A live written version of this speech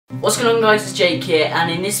What's going on, guys, it's Jake here,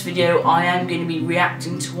 and in this video I am going to be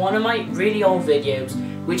reacting to one of my really old videos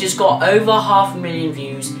which has got over 500,000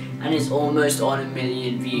 views and is almost on 1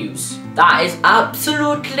 million views. That is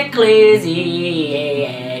absolutely crazy.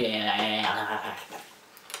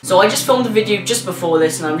 So I just filmed the video just before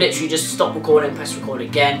this and I've literally just stopped recording and pressed record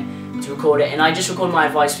again to record it, and I just recorded my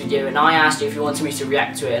advice video and I asked you if you wanted me to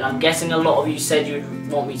react to it, and I'm guessing a lot of you said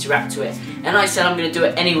you'd want me to react to it, and I said I'm going to do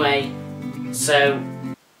it anyway. So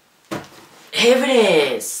here it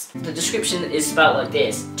is. The description is spelled like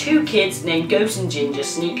this: 2 kids named Ghost and Ginger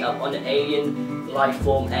sneak up on an alien life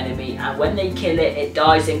form enemy, and when they kill it, it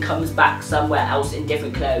dies and comes back somewhere else in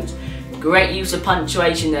different clothes. Great use of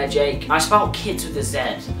punctuation there, Jake. I spelled kids with a Z.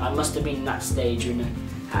 I must have been in that stage when I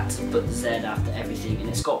had to put the Z after everything, and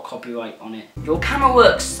it's got copyright on it. Your camera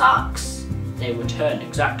work sucks. They return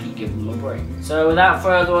exactly, give them a break. So without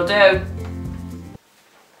further ado,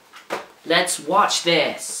 let's watch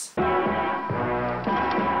this.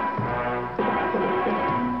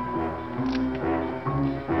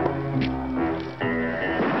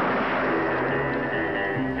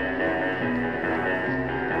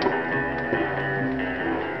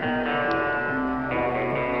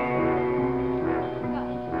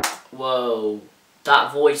 Whoa,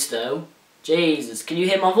 that voice though. Jesus, can you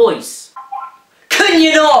hear my voice? Can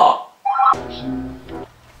you not?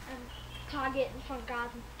 Target in front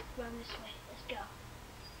garden, run this way, let's go.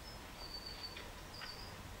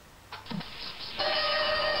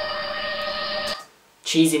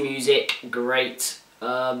 Cheesy music, great.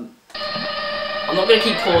 I'm not going to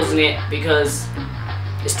keep pausing it because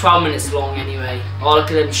it's 12 minutes long anyway. Oh, look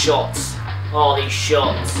at them shots. Oh, these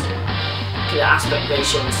shots. Look at the aspect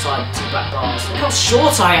ratio on the side, 2 back bars. Look how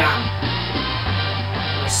short I am.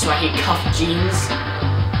 My swaggy cuff jeans.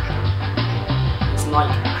 It's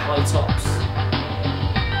like high tops.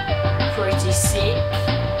 Pretty sick.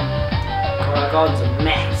 Oh my god, it's a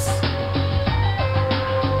mess.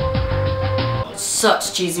 Oh,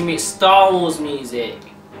 such cheesy music. Star Wars music.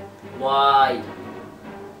 Why?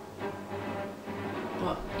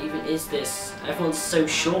 What even is this? Everyone's so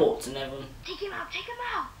short and everyone... Take him out, take him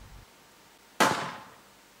out!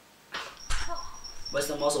 Where's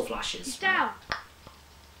the muzzle flashes? He's down.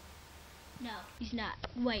 No, he's not.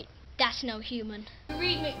 Wait, that's no human.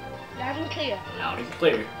 Read me. Loud and clear. Loud and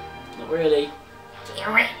clear. Not really. Do you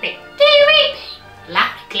read me? Do you read me?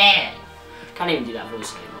 Loud and clear. Can't even do that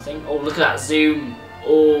voice again, I think. Oh, look at that zoom.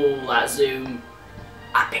 Oh, that zoom.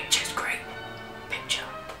 That picture's great.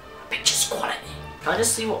 Picture's quality. Can I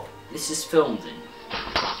just see what this is filmed in?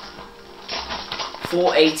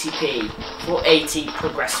 480p, 480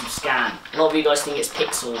 progressive scan. A lot of you guys think it's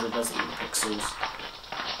pixels, it doesn't even pixels.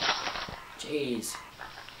 Jeez.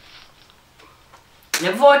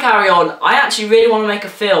 Now before I carry on, I actually really want to make a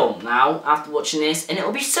film now after watching this, and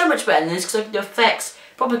it'll be so much better than this because I can do effects,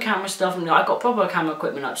 proper camera stuff, and I've got proper camera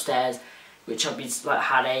equipment upstairs, which I've been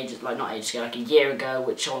had ages, like not ages ago, like a year ago,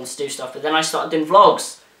 which I want to do stuff. But then I started doing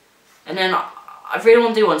vlogs, and then I really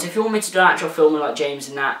want to do one. So if you want me to do an actual film with like James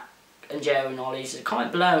and that, and Joe and Ollie, so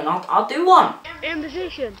comment below and I'll do one. In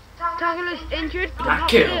position. Target is injured but not not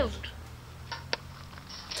killed. killed.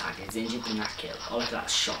 Target is injured but not killed. Oh, look at that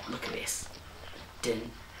shot. Look at this.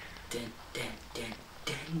 Dun, dun, dun, dun,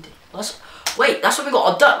 dun, dun. Wait, that's when we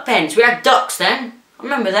got our duck pens. We had ducks then. I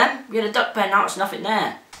remember them. We had a duck pen, now it's nothing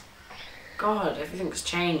there. God, everything's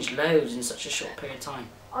changed loads in such a short period of time.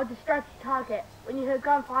 I'll distract the target. When you hear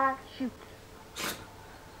gunfire, shoot.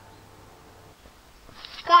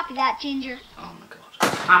 Copy that, Ginger. Oh my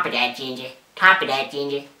god. Copy that, Ginger. Copy that,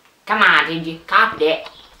 Ginger. Come on, Ginger. Copy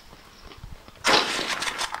that.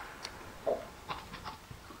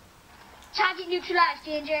 Target neutralized,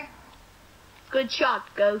 Ginger. Good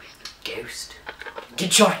shot, Ghost. Ghost.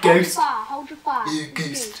 Good shot, Ghost. Hold your fire. Yeah,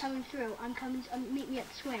 Ghost. Coming through. I'm coming. Meet me at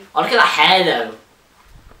the swing. Oh, look at that hair though.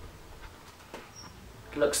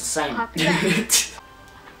 It looks the same.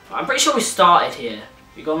 I'm pretty sure we started here.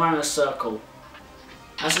 We go around in a circle.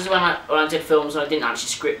 This is when I did films and I didn't actually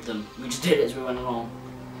script them. We just did it as we went along.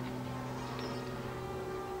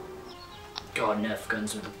 God, Nerf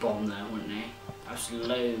guns with a bomb there, wouldn't they? There's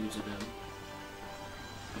loads of them.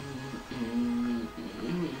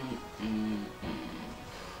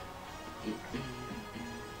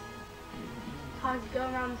 Target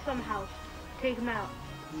going around the summer house. Take him out.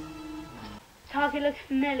 Target looks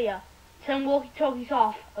familiar. Turn walkie-talkies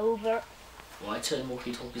off. Over. Why turn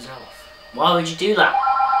walkie-talkies off? Why would you do that?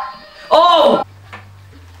 Oh!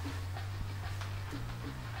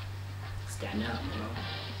 Stand up, bro.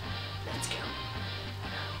 Let's go.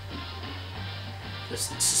 The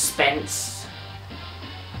suspense.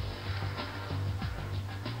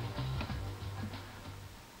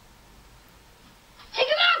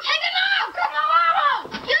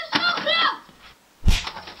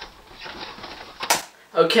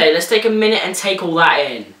 Okay, let's take a minute and take all that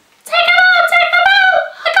in. Take him out!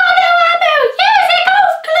 I got no ammo!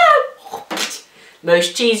 Yes,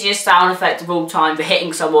 Most cheesiest sound effect of all time for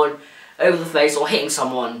hitting someone over the face or hitting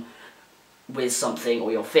someone with something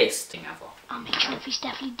or your fist. I'll make sure if he's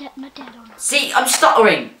definitely not dead or not. See, I'm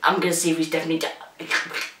stuttering. I'm gonna see if he's definitely dead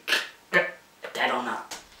or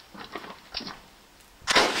not.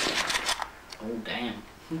 Oh damn.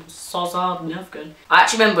 Soz hard enough gun. I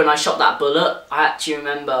actually remember when I shot that bullet, I actually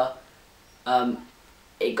remember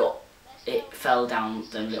it fell down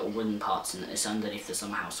the little wooden parts and it's underneath the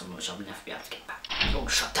summer house on which I'll never be able to get back. Oh,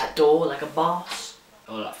 shut that door like a boss.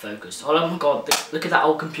 Oh, that focused. Oh my god, look at that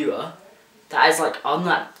old computer. That is like, on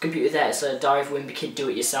that computer there, it's a Diary of a Wimpy Kid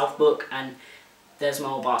Do-It-Yourself book, and there's my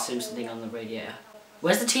old Bart Simpson thing on the radiator.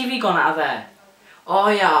 Where's the TV gone out of there? Oh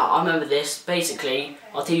yeah, I remember this. Basically,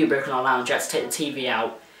 our TV broke in our lounge. I had to take the TV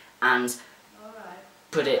out and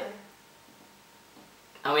put it,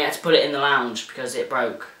 and we had to put it in the lounge because it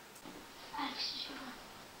broke.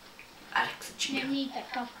 Alex, you need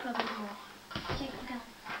that golf club anymore. Take the gun.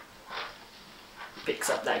 Picks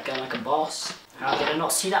up that gun like a boss. How did I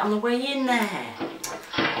not see that on the way in there?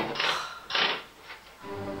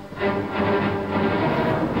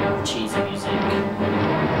 Cheesy music.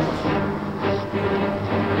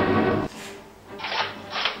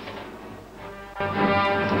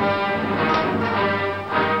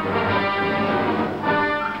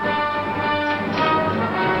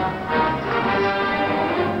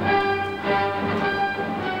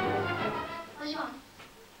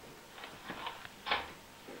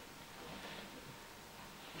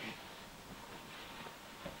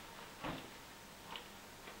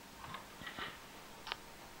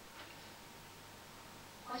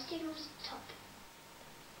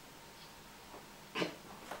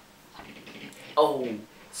 Oh,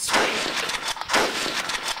 sweet.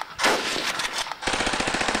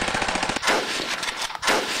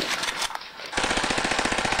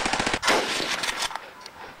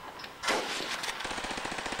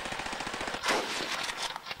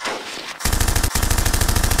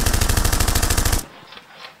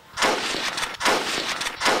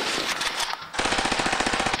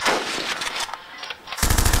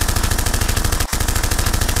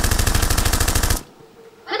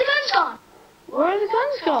 Where are the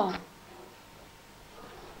guns gone?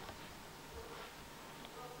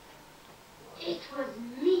 It was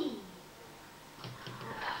me.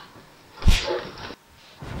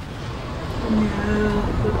 No.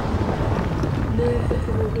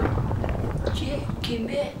 JK,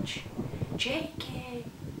 bitch. JK.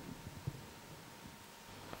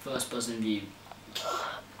 First person view.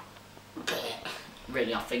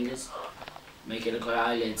 Really, our fingers. Make it look like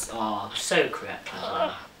eyelids. Oh, so correct.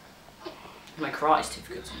 My karate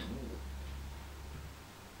certificates.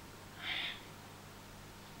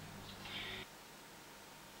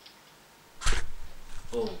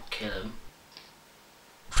 Oh, kill him.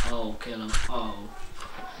 Oh, kill him. Oh.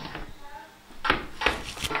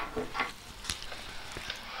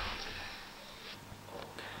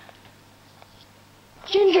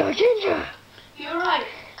 Ginger, Ginger! You're right.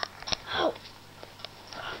 Oh.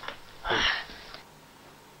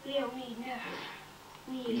 We don't need nerve.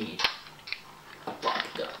 We need a prop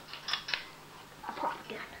gun. a prop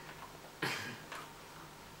gun.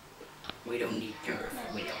 We don't need nerve.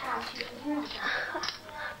 We don't need gun.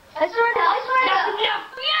 I swear to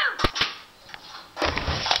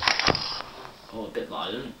Oh, a bit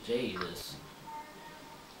violent. Jesus.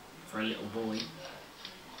 For a little boy.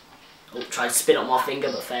 Oh, tried to spin on my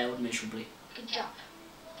finger but failed miserably. Good job.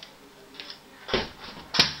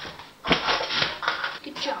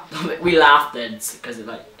 Good job. We laughed then because it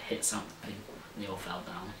like hit something and they all fell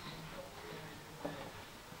down.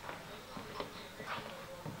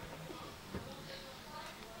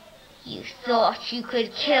 You thought you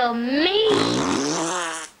could kill me?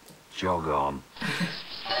 Jog on.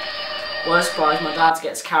 What a surprise, my dad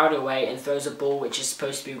gets carried away and throws a ball which is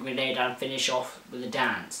supposed to be a grenade and finish off with a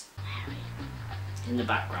dance. In the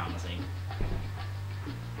background, I think.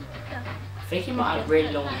 I think he might have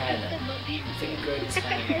really long hair then. I think he grew his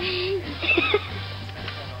hair.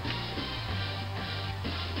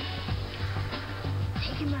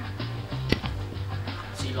 Take him out.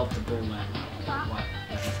 So he lobbed the ball man. What?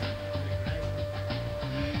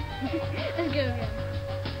 Let's go again.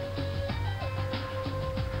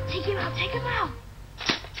 Take him out, take him out!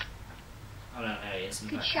 I don't know, he is.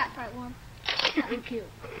 Good shot, part one. Thank you.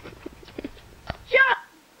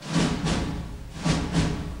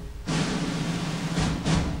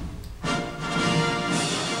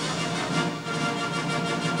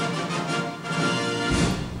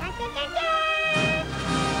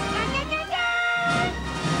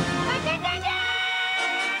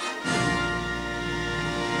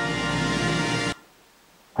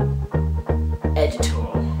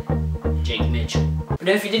 But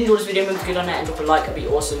if you did enjoy this video, remember to go down there and drop a like, that'd be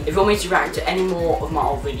awesome. If you want me to react to any more of my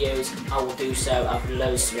old videos, I will do so. I have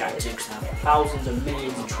loads to react to because I have thousands and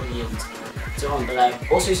millions and trillions. So comment below.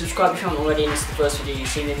 Also subscribe if you haven't already, and this is the first video you've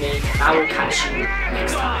seen of me. I will catch you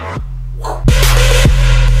next time.